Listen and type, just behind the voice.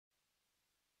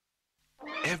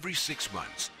Every 6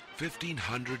 months,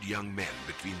 1,500 young men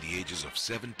between the ages of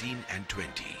 17 and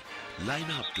 20 line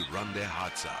up to run their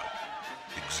hearts out.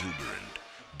 Exuberant,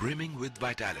 brimming with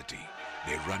vitality,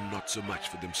 they run not so much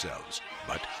for themselves,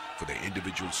 but for their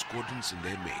individual squadrons and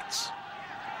their mates.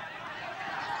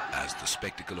 As the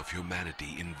spectacle of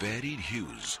humanity in varied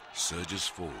hues surges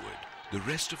forward, the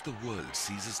rest of the world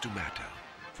ceases to matter,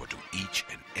 for to each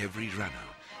and every runner,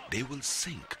 they will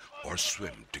sink or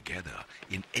swim together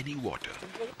in any water.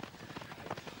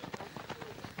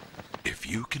 If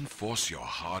you can force your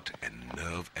heart and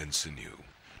nerve and sinew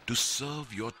to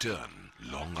serve your turn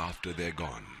long after they're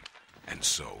gone, and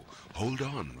so hold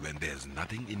on when there's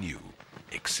nothing in you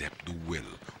except the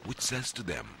will which says to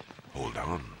them, hold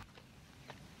on.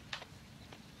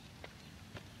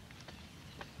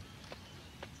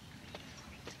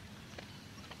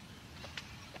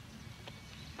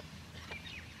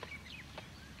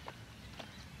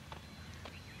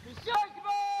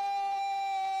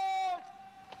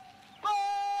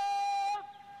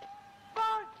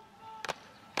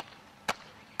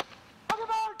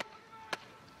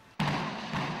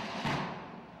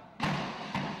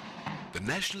 The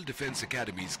National Defence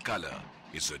Academy's colour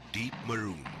is a deep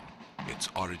maroon. Its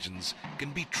origins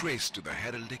can be traced to the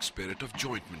heraldic spirit of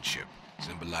jointmanship,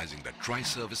 symbolising the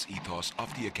tri-service ethos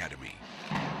of the Academy.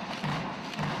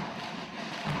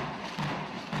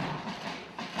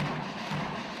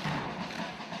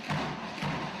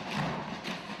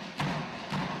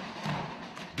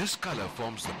 This colour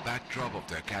forms the backdrop of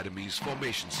the Academy's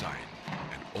formation sign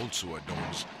and also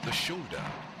adorns the shoulder,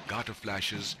 garter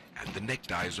flashes and the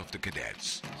neckties of the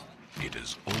cadets. It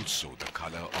is also the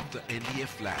colour of the NDA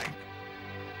flag.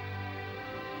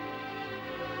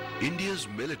 India's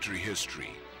military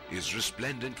history is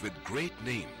resplendent with great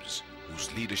names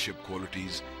whose leadership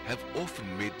qualities have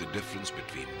often made the difference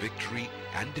between victory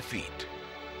and defeat.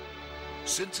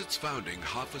 Since its founding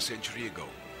half a century ago,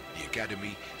 the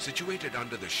Academy, situated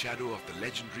under the shadow of the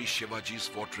legendary Shivaji's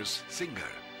fortress,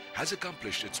 Singhar, has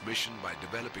accomplished its mission by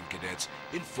developing cadets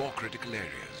in 4 critical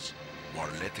areas: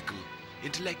 moral ethical,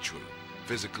 intellectual,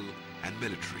 physical and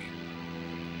military.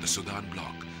 The Sudan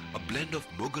block, a blend of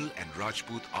Mughal and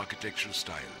Rajput architectural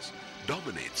styles,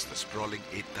 dominates the sprawling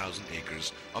 8,000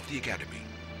 acres of the Academy.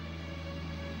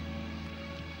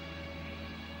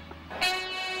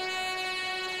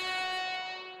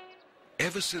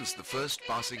 Ever since the first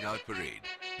passing out parade,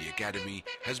 the Academy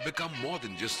has become more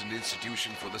than just an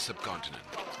institution for the subcontinent.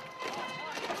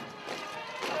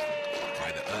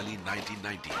 By the early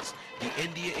 1990s, the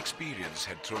NDA experience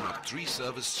had thrown up 3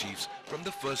 service chiefs from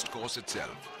the first course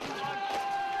itself.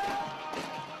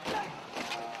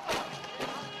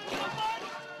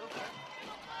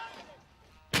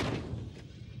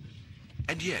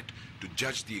 And yet, to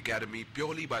judge the Academy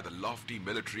purely by the lofty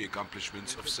military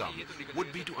accomplishments of some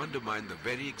would be to undermine the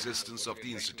very existence of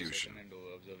the institution.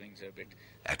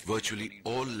 At virtually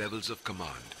all levels of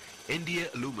command,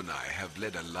 NDA alumni have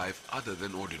led a life other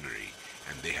than ordinary,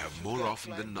 and they have more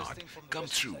often than not come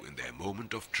through in their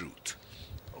moment of truth.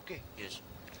 Okay, yes.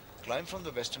 Climb from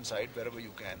the western side wherever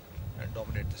you can and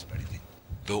dominate this bloody thing.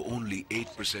 Though only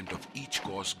 8% of each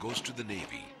course goes to the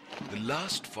Navy, the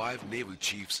last 5 naval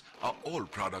chiefs are all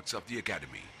products of the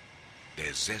Academy.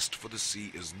 Their zest for the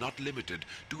sea is not limited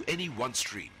to any one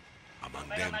stream. Among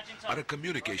them are a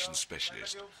communications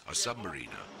specialist, a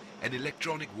submariner, an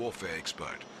electronic warfare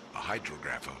expert, a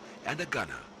hydrographer and a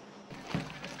gunner.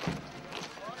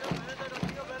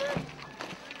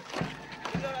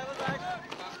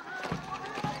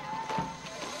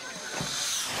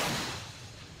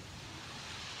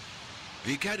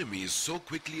 The Academy is so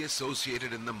quickly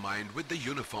associated in the mind with the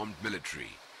uniformed military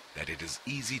that it is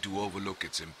easy to overlook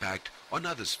its impact on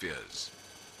other spheres.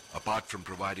 Apart from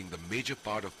providing the major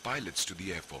part of pilots to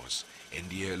the Air Force,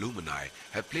 NDA alumni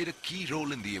have played a key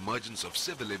role in the emergence of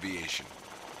civil aviation.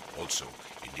 Also,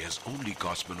 India's only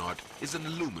cosmonaut is an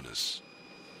alumnus.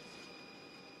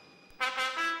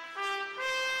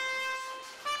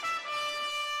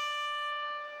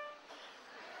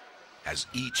 As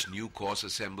each new course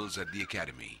assembles at the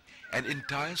Academy, an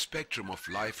entire spectrum of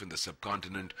life in the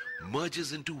subcontinent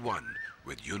merges into one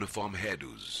with uniform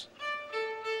hairdos.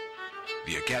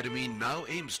 The Academy now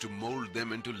aims to mold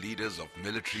them into leaders of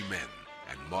military men,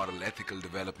 and moral ethical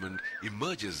development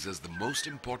emerges as the most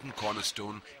important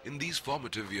cornerstone in these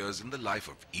formative years in the life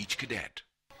of each cadet.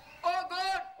 Oh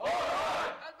God! Oh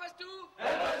God! Help us to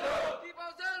keep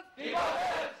ourselves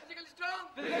physically strong,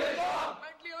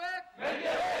 mentally awake,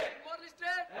 morally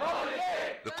straight.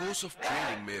 The course of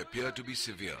training may appear to be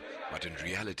severe, but in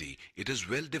reality it is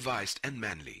well devised and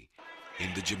manly.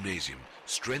 In the gymnasium,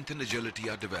 strength and agility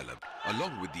are developed,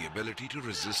 along with the ability to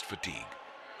resist fatigue.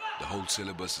 The whole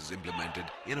syllabus is implemented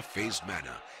in a phased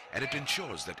manner, and it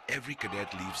ensures that every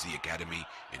cadet leaves the academy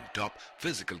in top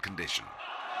physical condition.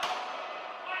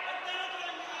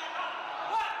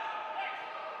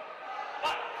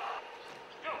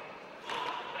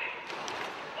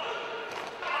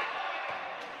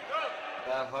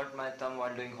 I have hurt my thumb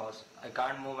while doing horse. I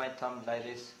can't move my thumb like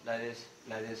this, like this,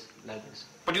 like this, like this.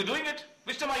 But you're doing it?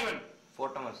 Which thumb are you in? 4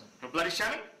 thumbs, sir. No bloody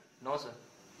shamming? No, sir.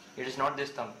 It is not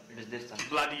this thumb. It is this thumb.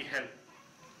 Bloody hell.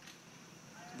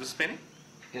 This is paining?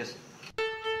 Yes.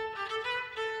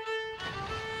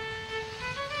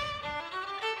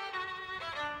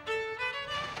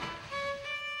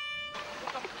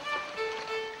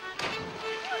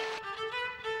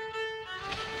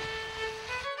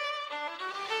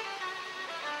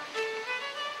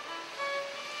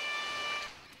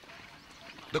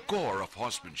 The core of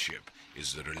horsemanship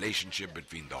is the relationship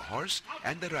between the horse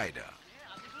and the rider.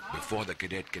 Before the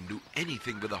cadet can do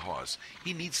anything with a horse,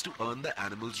 he needs to earn the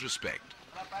animal's respect.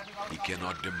 He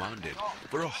cannot demand it,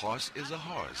 for a horse is a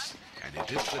horse, and it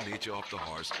is the nature of the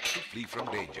horse to flee from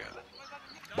danger.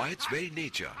 By its very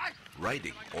nature,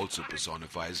 riding also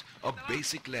personifies a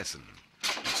basic lesson.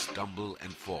 To stumble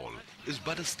and fall is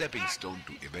but a stepping stone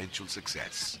to eventual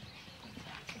success.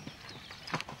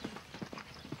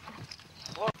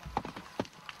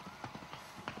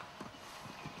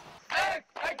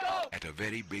 At a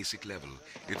very basic level,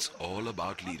 it's all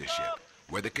about leadership,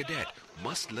 where the cadet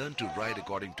must learn to ride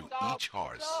according to each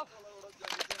horse.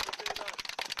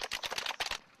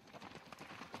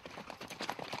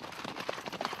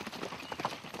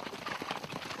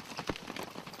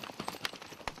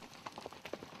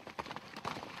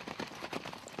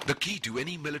 The key to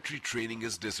any military training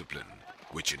is discipline,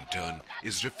 which in turn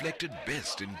is reflected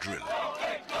best in drill.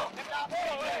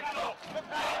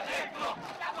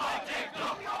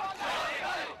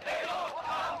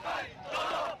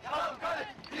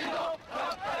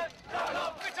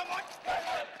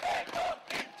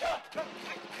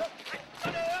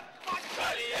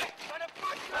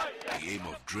 The aim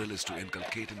of drill is to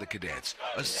inculcate in the cadets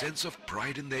a sense of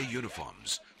pride in their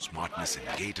uniforms, smartness in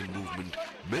gait and movement,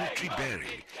 military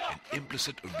bearing, and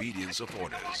implicit obedience of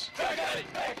orders.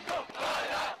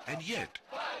 And yet,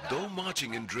 though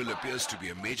marching in drill appears to be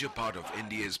a major part of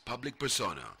NDA's public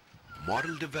persona,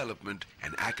 moral development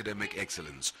and academic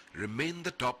excellence remain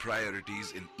the top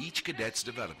priorities in each cadet's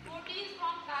development.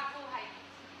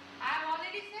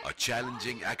 A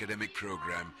challenging academic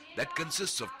program that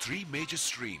consists of 3 major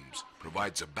streams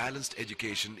provides a balanced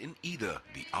education in either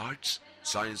the arts,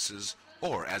 sciences,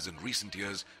 or, as in recent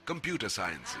years, computer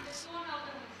sciences.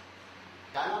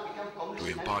 To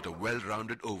impart a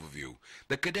well-rounded overview,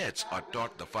 the cadets are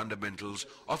taught the fundamentals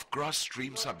of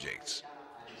cross-stream subjects.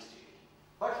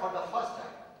 But for the first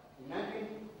time, in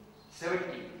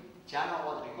 1970, China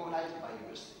was recognized by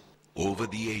USA. Over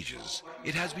the ages,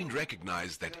 it has been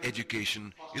recognized that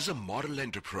education is a moral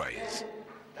enterprise.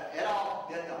 The era of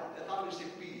Deta means a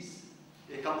peace,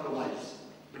 a compromise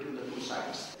between the two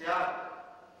sides.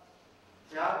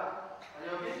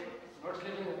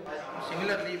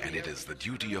 And it is the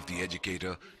duty of the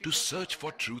educator to search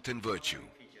for truth and virtue,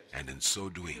 and in so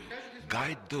doing,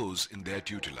 guide those in their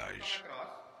tutelage.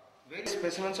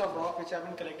 Specimens of rock which have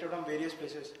been collected from various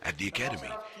places. At the academy,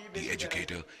 the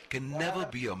educator can never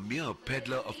be a mere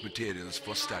peddler of materials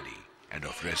for study and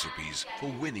of recipes for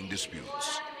winning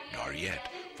disputes, nor yet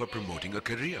for promoting a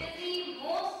career. The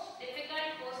most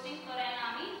difficult posting for an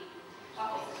army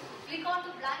officer. Click on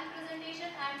the blank presentation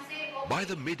and say okay. By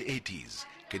the mid-80s,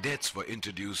 cadets were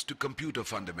introduced to computer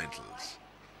fundamentals.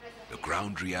 The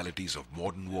ground realities of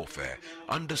modern warfare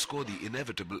underscore the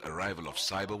inevitable arrival of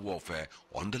cyber warfare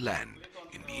on the land,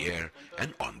 in the air,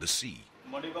 and on the sea.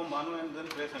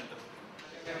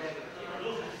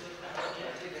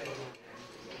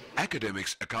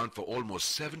 Academics account for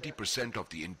almost 70% of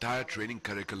the entire training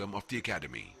curriculum of the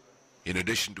academy. In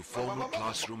addition to formal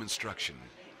classroom instruction,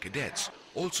 cadets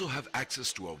also have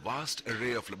access to a vast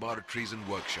array of laboratories and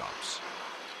workshops.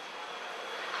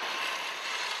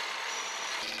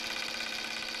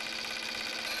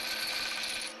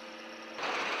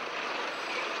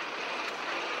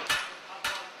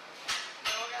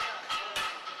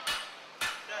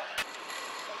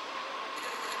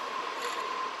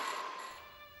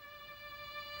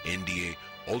 NDA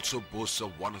also boasts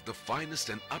of one of the finest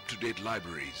and up-to-date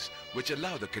libraries, which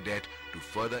allow the cadet to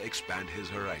further expand his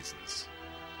horizons.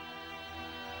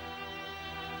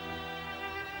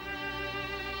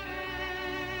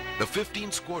 The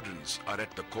 15 squadrons are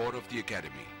at the core of the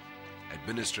academy.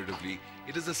 Administratively,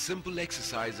 it is a simple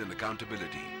exercise in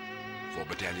accountability. 4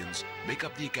 battalions make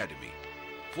up the academy.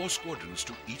 4 squadrons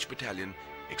to each battalion,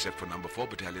 except for number 4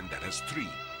 battalion that has 3,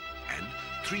 and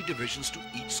 3 divisions to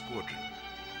each squadron.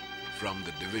 From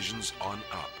the divisions on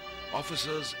up,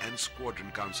 officers and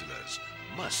squadron counselors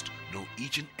must know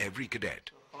each and every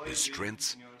cadet, his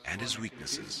strengths and his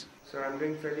weaknesses. So I'm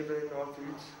doing fairly well in all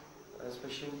fields,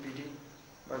 especially in PT.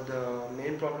 But the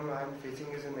main problem I'm facing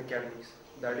is in academies,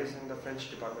 that is in the French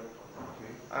department.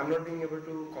 I'm not being able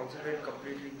to concentrate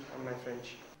completely on my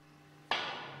French.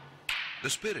 The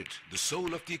spirit, the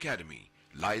soul of the academy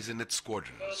lies in its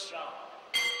squadrons.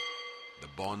 The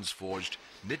bonds forged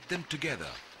knit them together,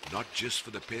 not just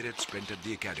for the period spent at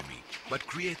the academy, but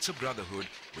creates a brotherhood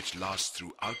which lasts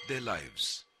throughout their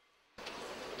lives.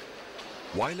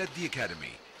 While at the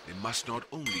academy, they must not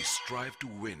only strive to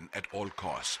win at all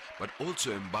costs, but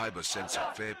also imbibe a sense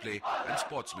of fair play and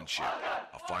sportsmanship,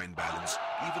 a fine balance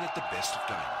even at the best of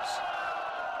times.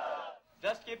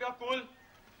 Just keep your cool,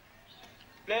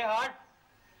 play hard,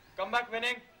 come back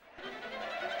winning.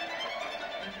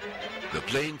 The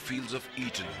playing fields of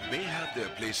Eton may have their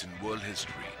place in world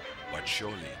history, but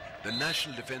surely the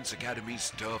National Defence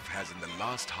Academy's turf has in the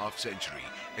last half-century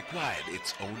acquired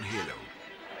its own halo.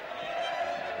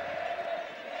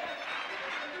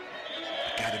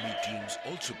 Academy teams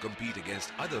also compete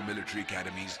against other military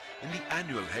academies in the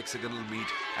annual hexagonal meet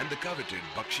and the coveted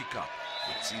Bakshi Cup,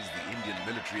 which sees the Indian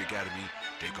Military Academy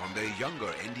take on their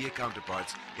younger NDA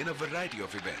counterparts in a variety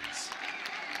of events.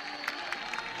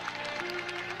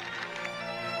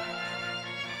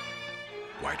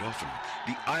 Quite often,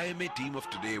 the IMA team of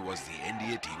today was the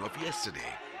NDA team of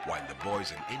yesterday, while the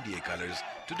boys in NDA colours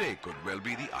today could well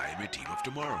be the IMA team of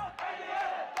tomorrow.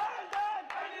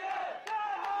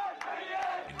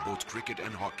 In both cricket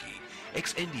and hockey,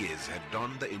 ex-NDAs have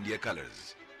donned the India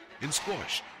colours. In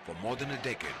squash, for more than a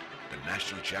decade, the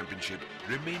national championship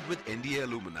remained with NDA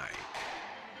alumni.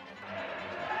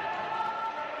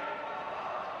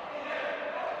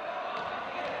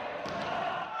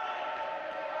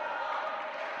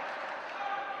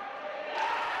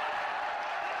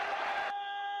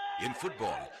 In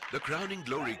football, the crowning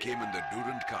glory came in the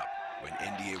Durand Cup, when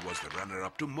NDA was the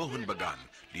runner-up to Mohan Bagan,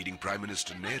 leading Prime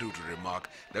Minister Nehru to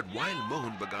remark that while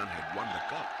Mohan Bagan had won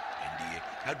the cup, NDA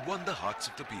had won the hearts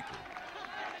of the people.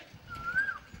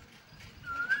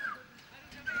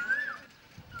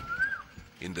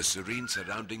 In the serene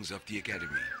surroundings of the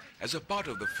academy, as a part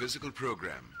of the physical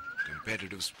program,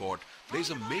 competitive sport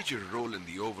plays a major role in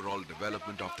the overall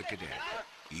development of the cadet.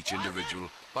 Each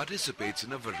individual participates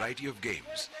in a variety of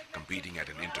games, competing at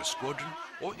an inter-squadron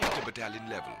or inter-battalion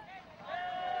level.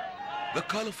 The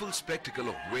colourful spectacle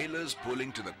of whalers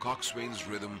pulling to the coxswain's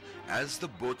rhythm as the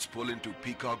boats pull into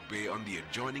Peacock Bay on the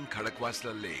adjoining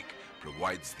Khadakwasla Lake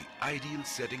provides the ideal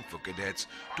setting for cadets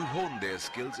to hone their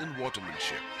skills in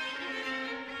watermanship.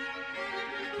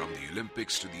 From the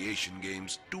Olympics to the Asian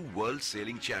Games to World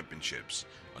Sailing Championships,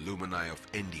 alumni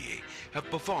of NDA have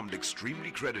performed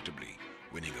extremely creditably,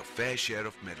 winning a fair share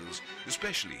of medals,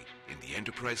 especially in the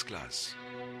enterprise class.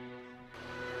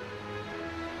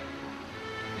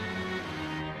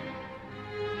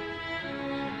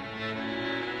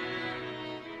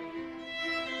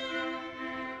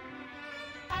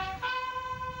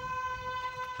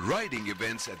 Riding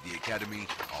events at the academy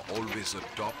are always a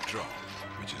top draw,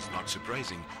 which is not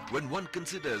surprising when one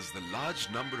considers the large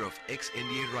number of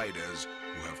ex-NDA riders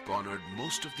who have garnered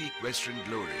most of the equestrian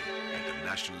glory at the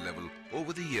national level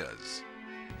over the years.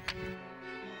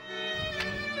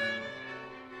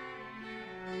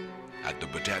 At the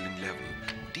battalion level,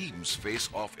 teams face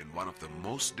off in one of the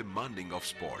most demanding of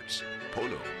sports,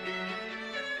 polo.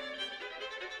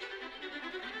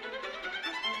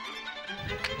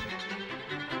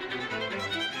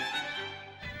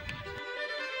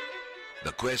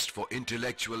 The quest for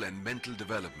intellectual and mental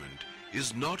development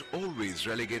is not always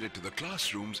relegated to the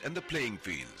classrooms and the playing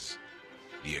fields.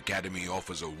 The academy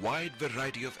offers a wide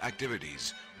variety of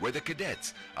activities where the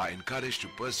cadets are encouraged to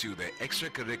pursue their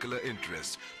extracurricular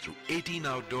interests through 18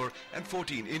 outdoor and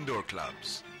 14 indoor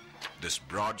clubs. This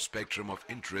broad spectrum of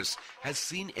interests has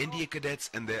seen NDA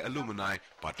cadets and their alumni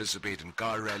participate in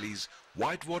car rallies,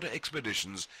 whitewater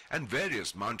expeditions and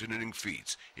various mountaineering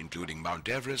feats, including Mount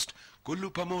Everest,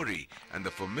 Kullu Pamori and the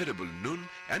formidable Nun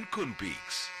and Kun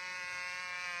peaks.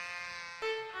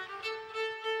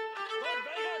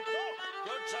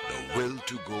 The will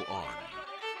to go on.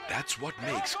 That's what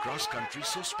makes cross-country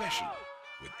so special.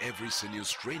 With every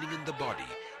sinews training in the body,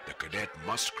 the cadet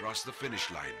must cross the finish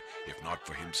line, if not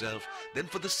for himself, then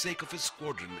for the sake of his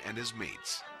squadron and his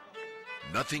mates.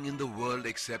 Nothing in the world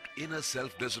except inner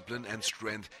self-discipline and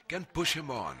strength can push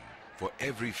him on, for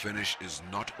every finish is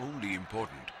not only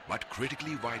important, but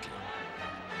critically vital.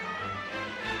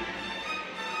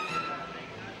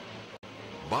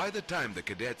 By the time the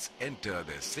cadets enter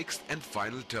their 6th and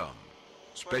final term,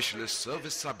 specialist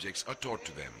service subjects are taught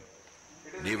to them.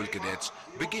 Naval cadets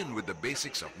begin with the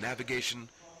basics of navigation,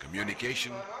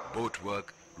 communication, boat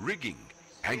work, rigging,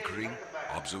 anchoring,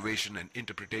 observation and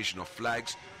interpretation of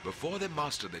flags before they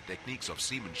master the techniques of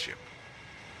seamanship.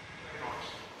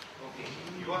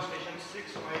 You are stationed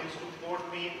 6 miles to port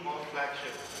main of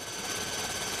flagship.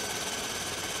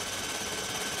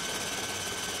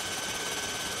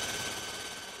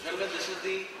 Gentlemen, this is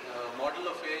the model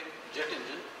of a jet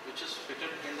engine which is fitted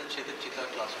in the Chetak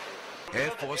class. Air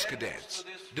Force cadets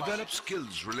develop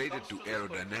skills related to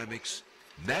aerodynamics,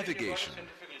 navigation,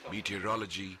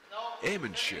 meteorology,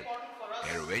 airmanship,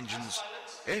 aero engines,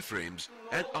 airframes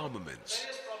and armaments.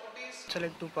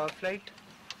 Select to power flight,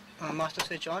 master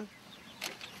switch on,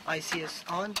 ICS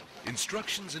on.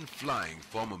 Instructions in flying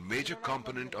form a major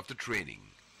component of the training.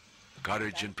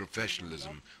 Courage and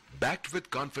professionalism, backed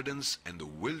with confidence and the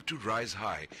will to rise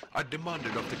high, are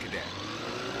demanded of the cadet.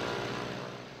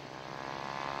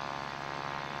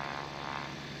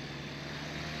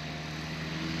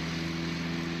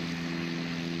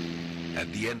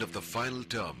 At the end of the final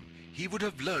term, he would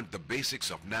have learned the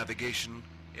basics of navigation,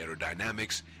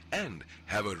 aerodynamics, and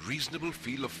have a reasonable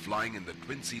feel of flying in the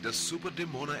twin-seater Super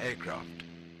Dimona aircraft.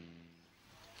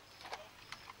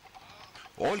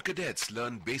 All cadets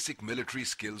learn basic military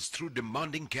skills through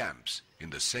demanding camps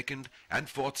in the 2nd and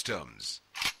 4th terms.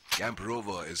 Camp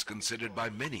Rover is considered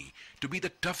by many to be the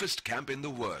toughest camp in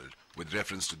the world with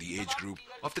reference to the age group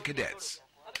of the cadets.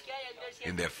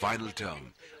 In their final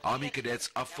term, Army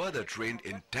cadets are further trained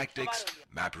in tactics,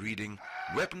 map reading,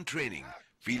 weapon training,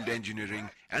 field engineering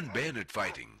and bayonet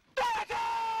fighting.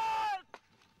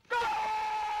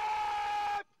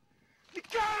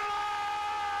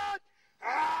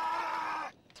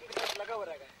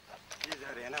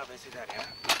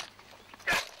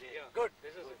 Good.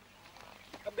 This is it.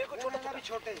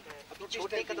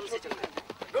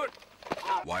 Good.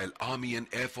 While Army and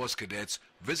Air Force cadets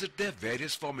visit their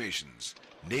various formations,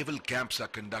 naval camps are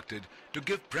conducted to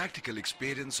give practical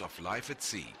experience of life at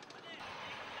sea.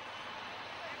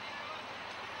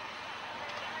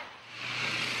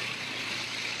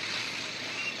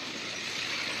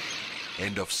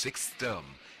 End of 6th term,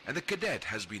 and the cadet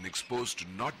has been exposed to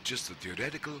not just the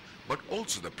theoretical but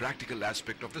also the practical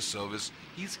aspect of the service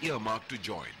he's earmarked to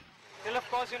join. Till of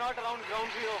course you're not around ground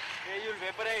zero where you'll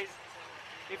vaporize.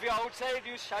 If you're outside,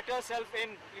 you shut yourself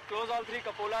in, you close all 3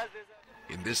 cupolas.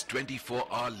 In this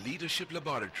 24-hour leadership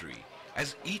laboratory,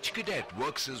 as each cadet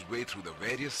works his way through the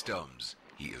various terms,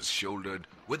 he is shouldered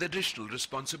with additional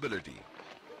responsibility.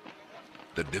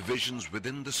 The divisions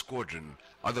within the squadron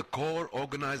are the core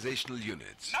organizational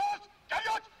units.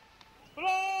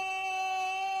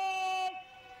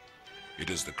 It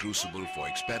is the crucible for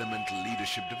experimental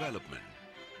leadership development.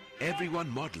 Everyone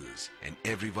models and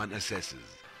everyone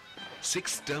assesses.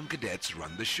 6th term cadets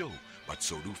run the show, but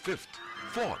so do 5th,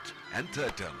 4th and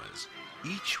 3rd termers,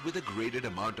 each with a graded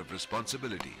amount of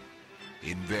responsibility.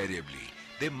 Invariably,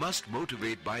 they must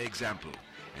motivate by example,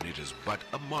 and it is but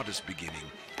a modest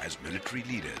beginning as military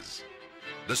leaders.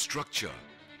 The structure,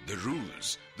 the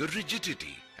rules, the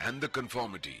rigidity and the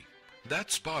conformity,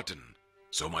 that's Spartan.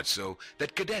 So much so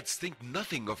that cadets think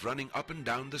nothing of running up and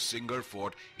down the Singer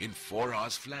Fort in 4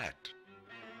 hours flat.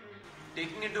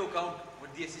 Taking into account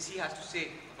what the SEC has to say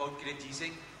about Cadet G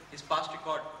Singh, his past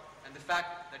record, and the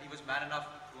fact that he was man enough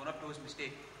to own up to his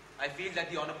mistake, I feel that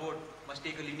the Honour Board must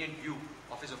take a lenient view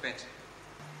of his offence.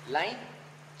 Lying,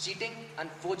 cheating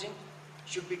and forging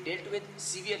should be dealt with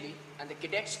severely, and the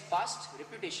cadet's past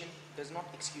reputation does not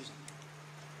excuse him.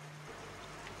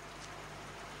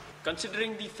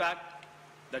 Considering the fact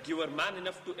that you were man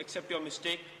enough to accept your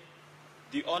mistake,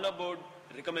 the Honour Board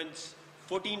recommends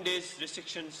 14 days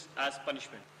restrictions as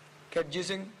punishment. Cadet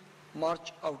Singh,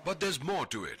 march out. But there's more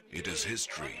to it. It is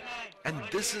history. And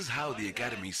this is how the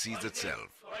academy sees itself.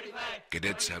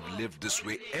 Cadets have lived this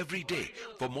way every day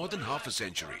for more than half a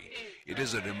century. It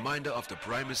is a reminder of the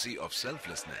primacy of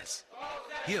selflessness.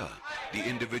 Here, the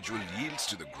individual yields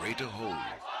to the greater whole,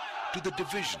 to the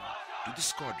division, to the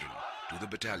squadron, to the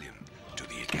battalion, to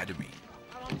the academy.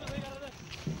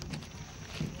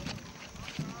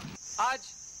 आज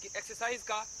की exercise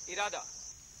का इरादा,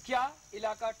 क्या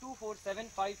इलाका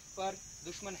 2475 पर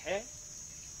दुश्मन है?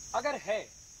 अगर है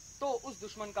तो उस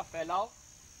दुश्मन का फैलाव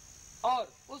और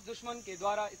उस दुश्मन के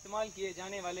द्वारा इस्तेमाल किए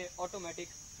जाने वाले ऑटोमेटिक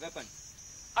वेपन.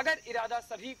 अगर इरादा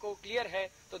सभी को क्लियर है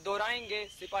तो दोहराएंगे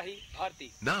सिपाही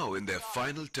Bharti. Now in their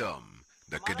final term,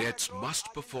 the cadets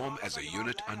must perform as a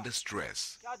unit under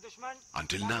stress.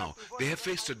 Until now, they have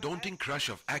faced a daunting crush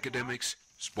of academics,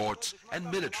 sports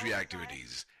and military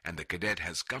activities, and the cadet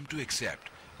has come to accept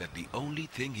that the only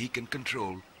thing he can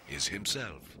control is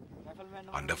himself.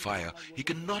 Under fire, he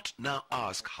cannot now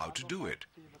ask how to do it.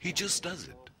 He just does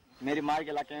it. मेरी मार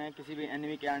के इलाके में किसी भी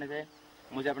enemy के आने से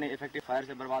मुझे अपने इफेक्टिव फायर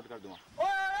से बर्बाद कर दूंगा।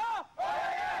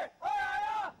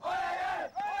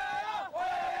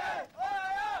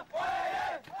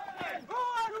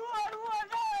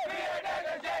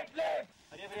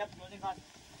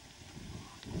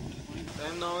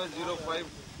 Time now is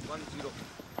 0510.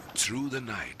 Through the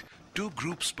night, 2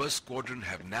 groups per squadron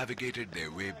have navigated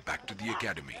their way back to the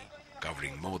academy,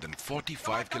 covering more than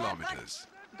 45 kilometers.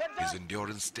 His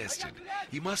endurance tested,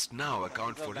 he must now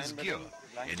account for his gear.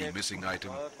 Any missing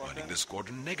item earning the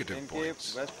squadron negative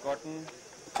points. Vest cotton,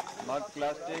 mud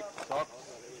plastic, socks,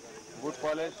 boot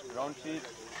polish, ground sheet,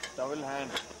 towel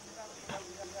hand,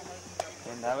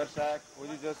 and haversack,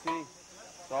 Uzi jersey,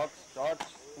 socks, torch,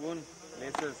 spoon,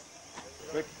 laces.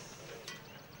 Quick.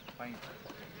 Fine.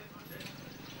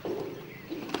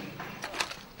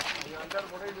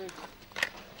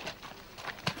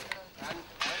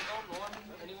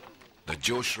 The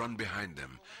Josh run behind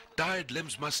them. Tired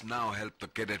limbs must now help the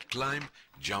cadet climb,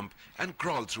 jump and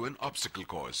crawl through an obstacle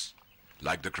course.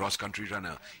 Like the cross-country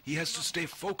runner, he has to stay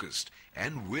focused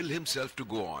and will himself to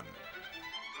go on.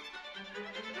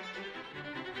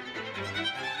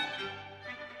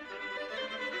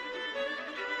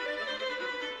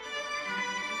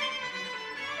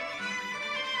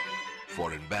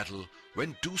 For in battle,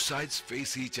 when 2 sides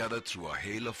face each other through a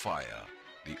hail of fire,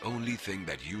 the only thing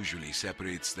that usually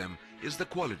separates them is the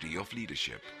quality of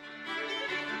leadership.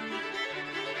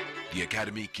 The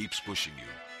academy keeps pushing you.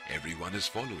 Everyone is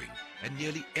following and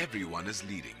nearly everyone is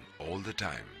leading all the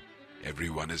time.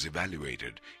 Everyone is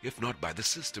evaluated, if not by the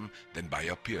system, then by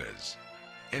your peers.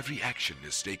 Every action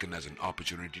is taken as an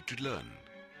opportunity to learn.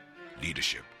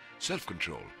 Leadership,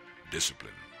 self-control,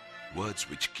 discipline. Words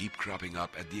which keep cropping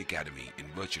up at the academy in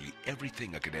virtually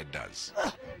everything a cadet does.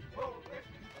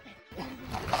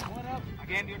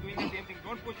 Again, you're doing the same thing.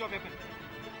 Don't push your weapon.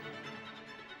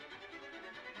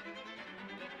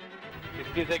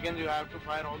 60 seconds, you have to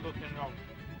fire all those 10 rounds.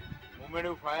 The moment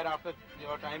you fire after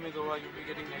your time is over, you'll be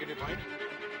getting negative points.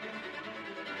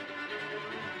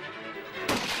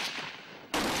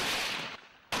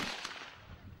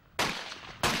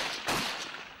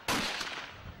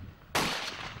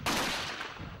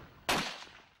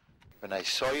 When I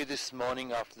saw you this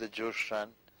morning after the Josh run,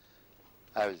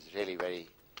 I was really very,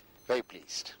 very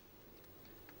pleased.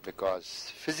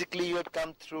 Because physically you had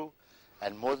come through,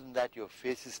 and more than that, your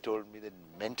faces told me that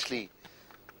mentally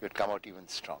you had come out even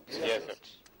stronger. Yes, sir.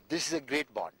 This is a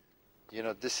great bond. You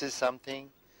know, this is something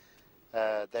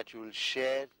that you will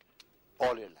share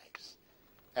all your lives.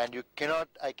 And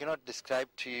I cannot describe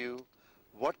to you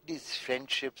what these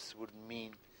friendships would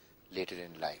mean later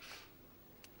in life.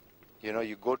 You know,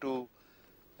 you go to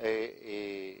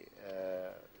a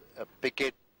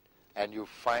picket and you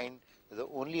find the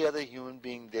only other human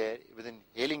being there within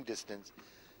hailing distance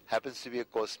happens to be a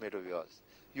course mate of yours.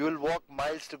 You will walk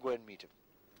miles to go and meet him.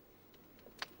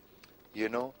 You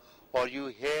know, or you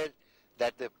hear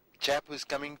that the chap who's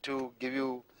coming to give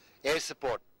you air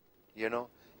support, you know,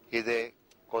 he's a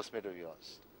course mate of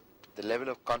yours. The level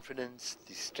of confidence,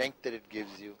 the strength that it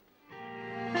gives you.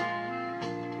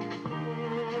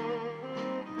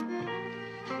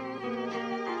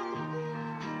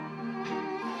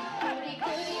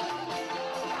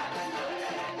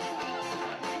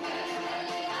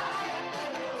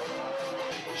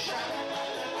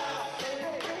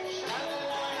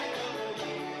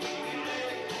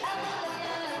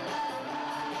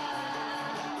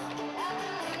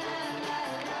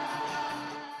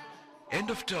 End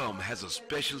of term has a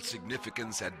special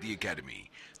significance at the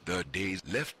academy. The days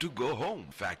left to go home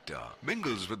factor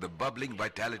mingles with the bubbling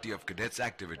vitality of cadets'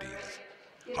 activities.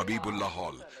 Habibullah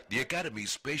Hall, the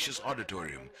academy's spacious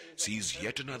auditorium, sees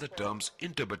yet another term's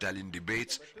inter-battalion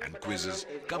debates and quizzes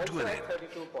come to an end.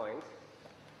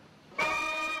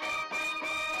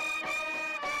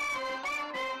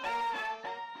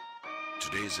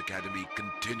 Today's academy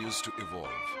continues to evolve,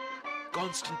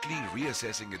 constantly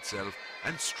reassessing itself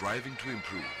and striving to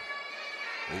improve.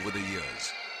 Over the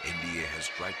years, NDA has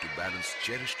tried to balance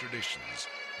cherished traditions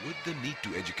with the need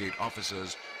to educate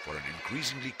officers for an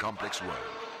increasingly complex world.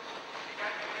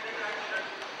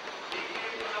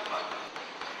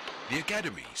 The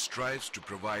academy strives to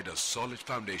provide a solid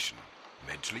foundation,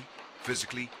 mentally,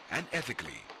 physically and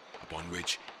ethically, upon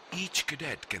which each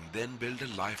cadet can then build a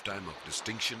lifetime of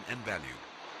distinction and value.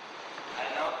 I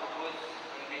now propose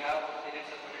on behalf of cadets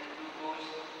of 102 Corps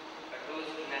a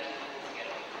toast to National Defense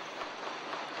Academy.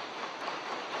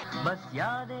 बस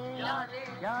यादें यादें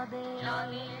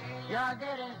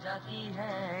यादें रह जाती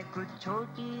है कुछ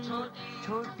छोटी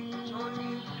छोटी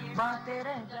बातें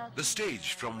रह जाती. The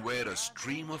stage from where a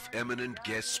stream of eminent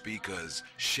guest speakers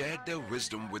shared their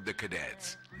wisdom with the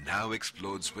cadets now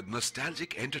explodes with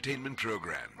nostalgic entertainment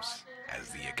programs as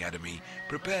the Academy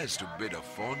prepares to bid a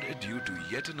fond adieu to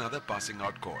yet another passing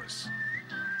out course.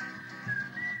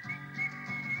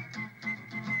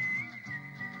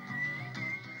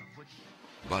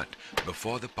 But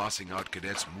before the passing out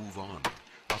cadets move on,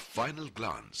 a final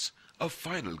glance, a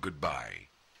final goodbye.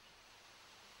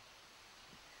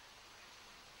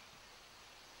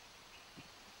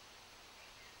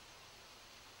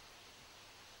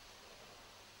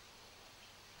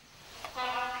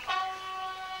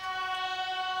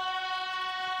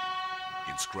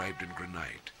 Inscribed in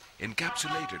granite,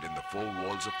 encapsulated in the four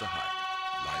walls of the hut,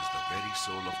 lies the very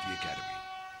soul of the Academy.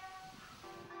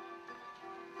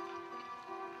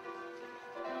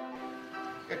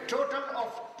 A total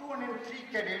of 203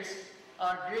 cadets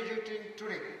are graduating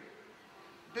today.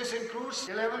 This includes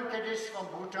 11 cadets from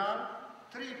Bhutan,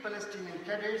 3 Palestinian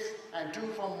cadets and 2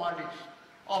 from Maldives.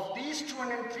 Of these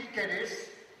 203 cadets,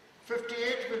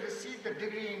 58 will receive the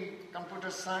degree in computer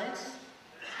science,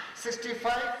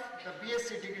 65 the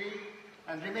BSc degree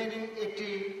and remaining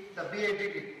 80 the BA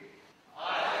degree. I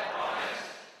promise.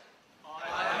 I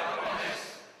promise.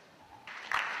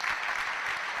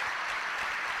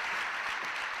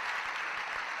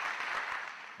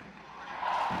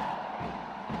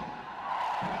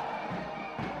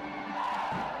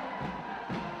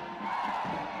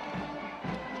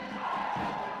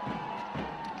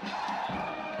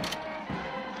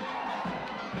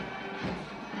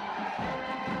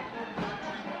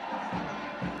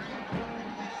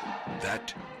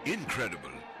 That incredible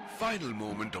final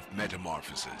moment of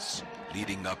metamorphosis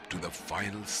leading up to the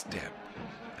final step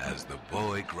as the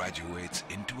boy graduates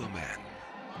into a man.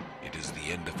 It is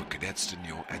the end of a cadet's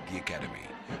tenure at the Academy,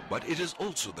 but it is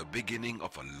also the beginning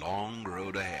of a long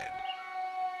road ahead.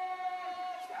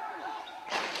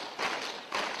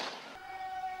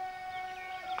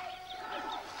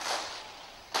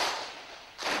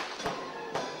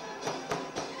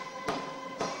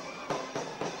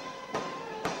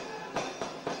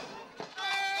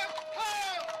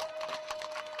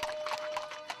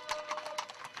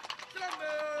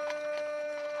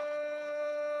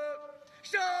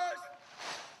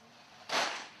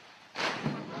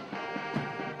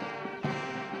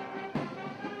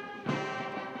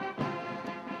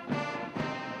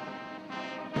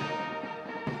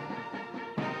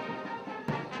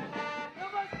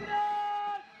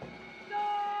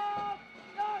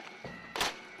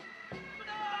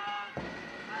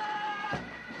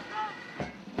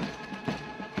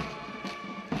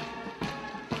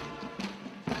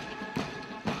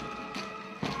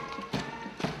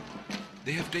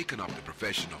 They have taken up the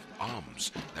profession of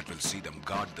arms that will see them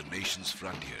guard the nation's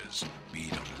frontiers, be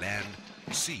it on land,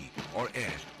 sea or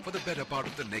air, for the better part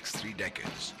of the next 3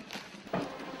 decades.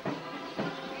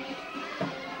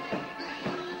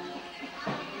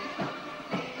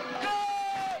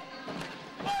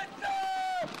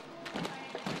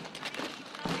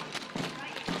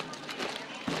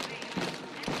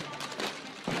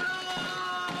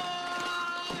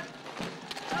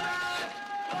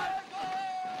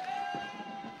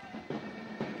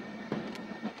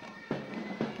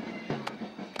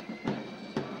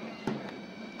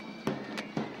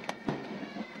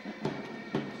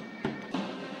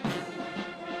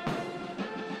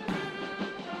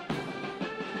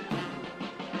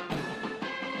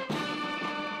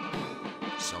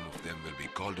 Some of them will be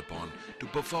called upon to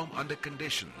perform under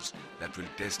conditions that will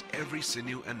test every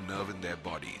sinew and nerve in their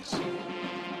bodies.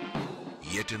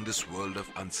 Yet in this world of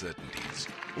uncertainties,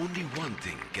 only one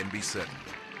thing can be certain.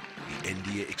 The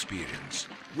NDA experience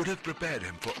would have prepared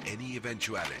him for any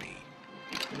eventuality.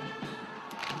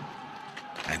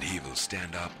 And he will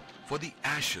stand up for the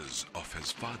ashes of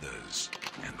his fathers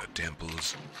and the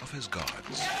temples of his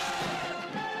gods.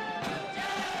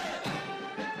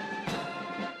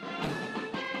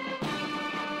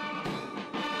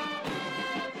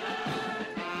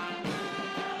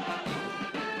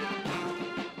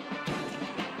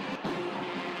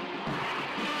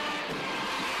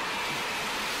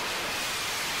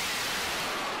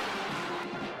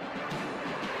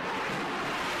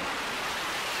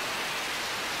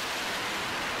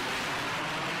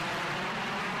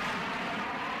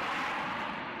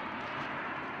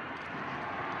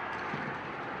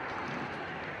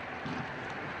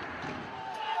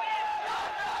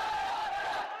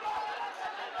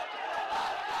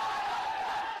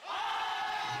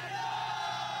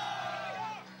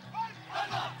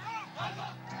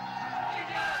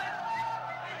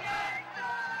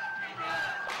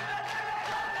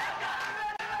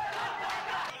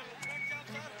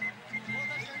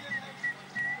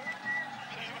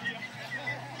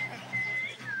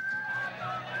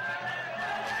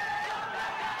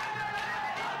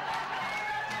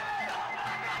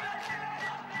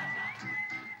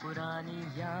 पुरानी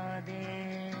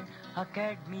यादें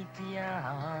academy की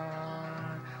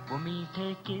यार, वो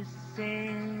मीठे किस्से,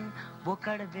 वो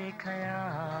कड़वे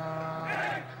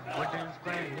ख्याल, वो ड्रिल्स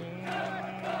पढ़ने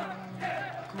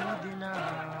कूदना,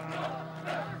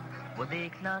 वो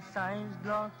देखना साइंस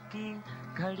ब्लॉक की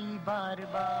घड़ी बार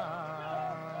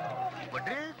बार, वो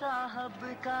ड्रिल साहब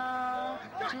का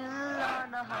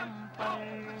चिल्लाना हम पर,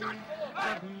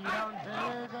 कभी राउंड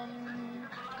गन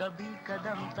कभी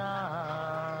कदम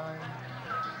तार।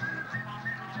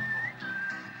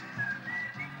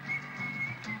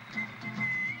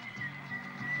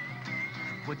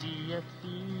 वो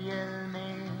GSTL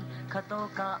में खतों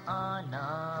का आना,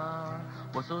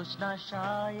 वो सोचना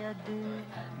शायद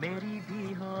मेरी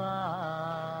भी हो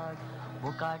आज,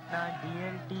 वो काटना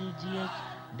DLTGH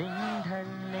दिन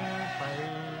ढलने पर,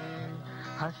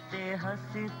 हंसते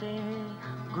हंसते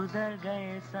गुजर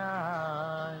गए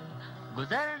साल,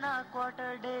 गुजरना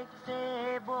क्वार्टर डेक से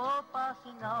वो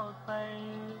पासिंग आउट पर,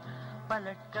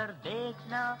 पलट कर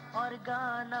देखना और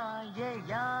गाना ये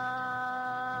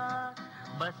याद,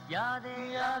 बस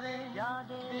यादें यादें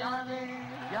यादें यादें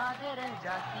यादें रह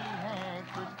जाती हैं,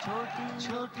 कुछ छोटी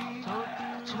छोटी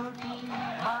छोटी छोटी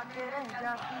बातें रह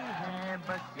जाती हैं,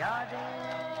 बस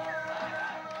यादें